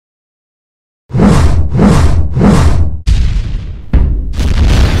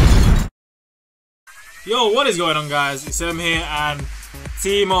Yo, what is going on, guys? It's M here and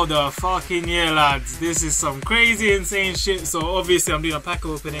team of the fucking year, lads. This is some crazy, insane shit. So obviously I'm doing a pack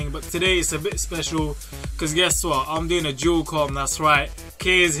opening, but today it's a bit special because guess what? I'm doing a dual com. That's right.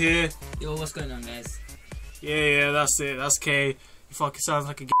 K is here. Yo, what's going on, guys? Yeah, that's it. That's K. He fucking sounds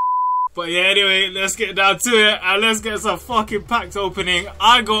like a but yeah, anyway, let's get down to it and let's get some fucking packs opening.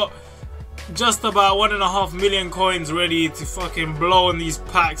 I got just about 1.5 million coins ready to fucking blow on these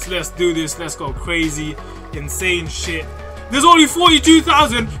packs. Let's do this. Let's go crazy. Insane shit. There's only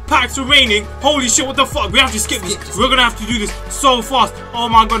 42,000 packs remaining. Holy shit, what the fuck? We have to skip this. We're gonna have to do this so fast. Oh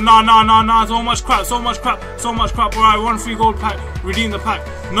my god, nah. So much crap. Alright, 1 free gold pack. Redeem the pack.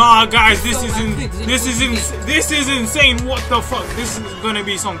 Nah, guys, this is insane. What the fuck? This is gonna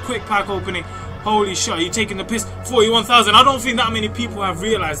be some quick pack opening. Holy shit, are you taking the piss? 41,000. I don't think that many people have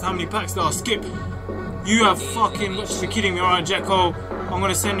realized how many packs there are skipped. You have fucking got to be kidding me. Alright, Jacko, I'm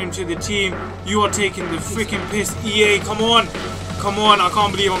gonna send him to the team. You are taking the freaking piss. EA, come on. I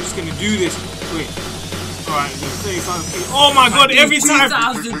can't believe I'm just gonna do this. Wait. Alright, the 35. Oh my god, every time.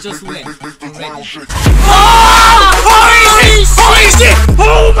 2,000 just went. Oh! Holy shit!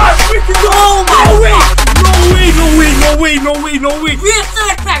 Oh my freaking god! No way! We're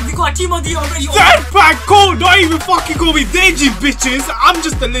third pack. We got team of the year already. Third pack, cold. Don't even fucking call me Deji, bitches. I'm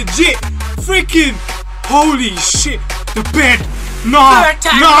just a legit freaking. Holy shit! The bed. Nah, that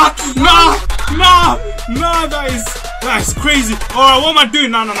is crazy. Alright, what am I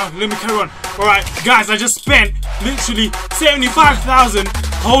doing? No. Let me carry on. Alright, guys, I just spent literally 75,000.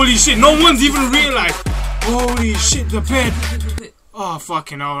 Holy shit, no one's even realized. Holy shit, the bed. Oh,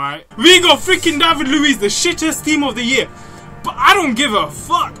 fucking alright. We got freaking David Luiz, the shittest team of the year. But I don't give a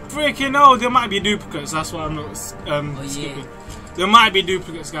fuck. Freaking hell, there might be duplicates. That's why I'm not skipping. There might be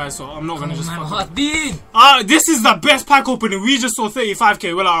duplicates, guys, so I'm not gonna just fuck it. This is the best pack opening. We just saw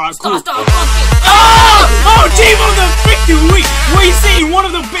 35k. Well, alright, cool. Oh, team of the freaking week. What are you saying? One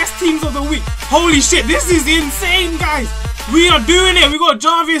of the best teams of the week. Holy shit, this is insane, guys. We are doing it. We got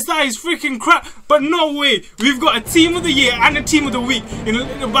Jarvis, that is freaking crap. But no way. We've got a team of the year and a team of the week in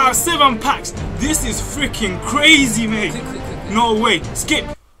about 7 packs. This is freaking crazy, mate. No way. Skip.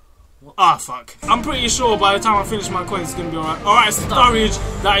 Ah, fuck. I'm pretty sure by the time I finish my coins, it's gonna be alright. Alright, storage.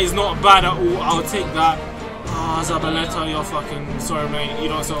 That is not bad at all. I'll take that. Ah, Zabaleta, you're fucking sorry, mate. You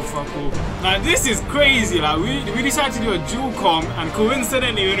don't sound fuck cool. Now, this is crazy. Like, we decided to do a dual com, and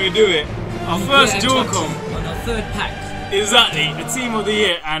coincidentally, when we do it, our first dual com on our third pack. Exactly, a team of the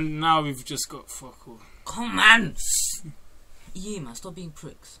year, and now we've just got fuck all. Come on. Yeah, man, stop being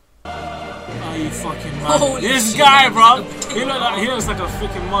pricks. Are you fucking mad? Holy this shit, guy, man, bro, like he looks like a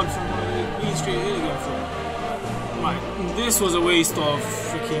freaking mud from Green Street here again. Right, this was a waste of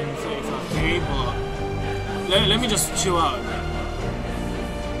freaking 35k, but let me just chill out.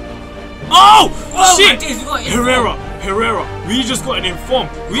 Oh shit! Herrera, we just got an inform.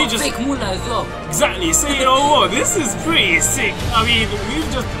 We just fake Mula as well. Exactly. So you know what? This is pretty sick. I mean,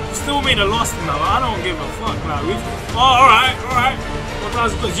 we've just still made a loss now. I don't give a fuck. Like alright.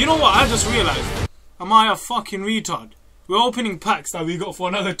 1,000 plus. You know what? I just realized. Am I a fucking retard? We're opening packs that we got for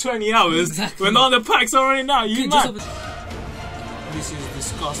another 20 hours. Exactly. When all the packs are running out. You mad? This is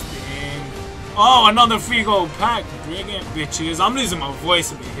disgusting. Oh, another free gold pack. Bring it, bitches. I'm losing my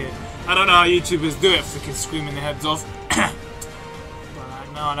voice a bit here. I don't know how YouTubers do it, freaking screaming their heads off. But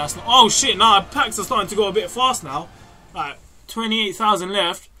no, that's not. Oh shit, nah, packs are starting to go a bit fast now. Like 28,000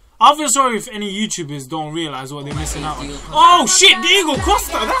 left. I feel sorry if any YouTubers don't realize what they're missing out on. Oh shit, Diego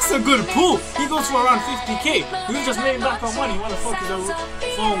Costa, that's a good pull. He goes for around 50k. We've just made back our money. Why the fuck is the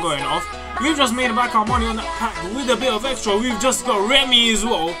phone going off? We've just made back our money on that pack with a bit of extra. We've just got Remy as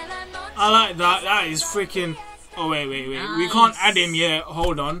well. I like that. That is freaking. Oh wait. We can't add him yet.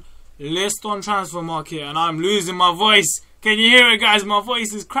 Hold on. List on transfer market, and I'm losing my voice. Can you hear it, guys? My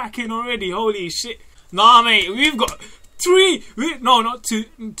voice is cracking already. Holy shit. Nah, mate, we've got 2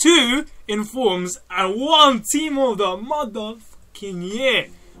 informs and 1 team of the motherfucking year.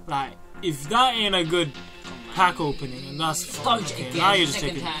 Like, if that ain't a good pack opening, and that's fucking. Now you're just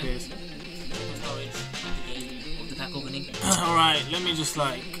taking the piss. Alright, let me just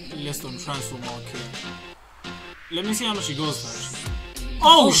like list on transfer market. Let me see how much he goes for.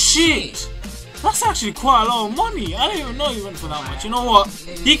 Oh shit! That's actually quite a lot of money. I didn't even know he went for that much. You know what?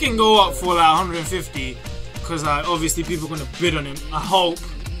 He can go up for like 150 because like obviously people are gonna bid on him. I hope.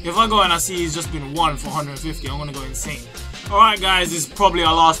 If I go and I see he's just been 1 for 150, I'm gonna go insane. Alright guys, this is probably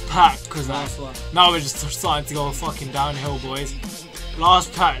our last pack because now we're just starting to go fucking downhill, boys.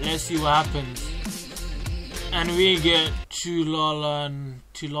 Last pack, let's see what happens. And we get Tulalan.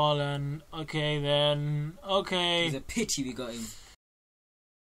 Okay then. Okay. It's a pity we got him.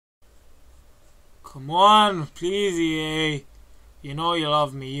 Come on, please, EA. You know you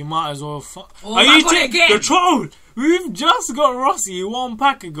love me. You might as well. Oh, are you again? the troll? We've just got Rossi 1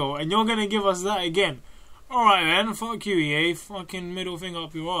 pack ago, and you're gonna give us that again. All right, then. Fuck you, EA. Fucking middle finger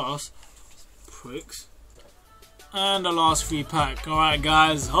up your ass, pricks. And the last 3 pack. All right,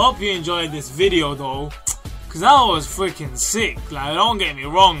 guys. Hope you enjoyed this video though, cause that was freaking sick. Like, don't get me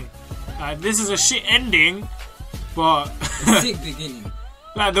wrong. Like, this is a shit ending, but sick beginning.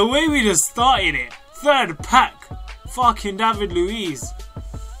 Like the way we just started it. 3rd pack. Fucking David Luiz.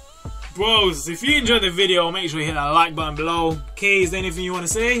 Bros, if you enjoyed the video, make sure you hit that like button below. K, is there anything you want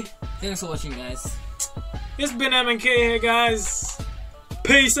to say? Thanks for watching, guys. It's been M&K here, guys.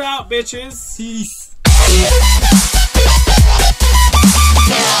 Peace out, bitches. Peace.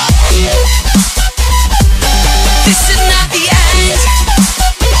 This is not the end.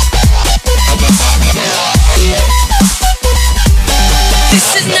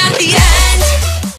 This is not the end.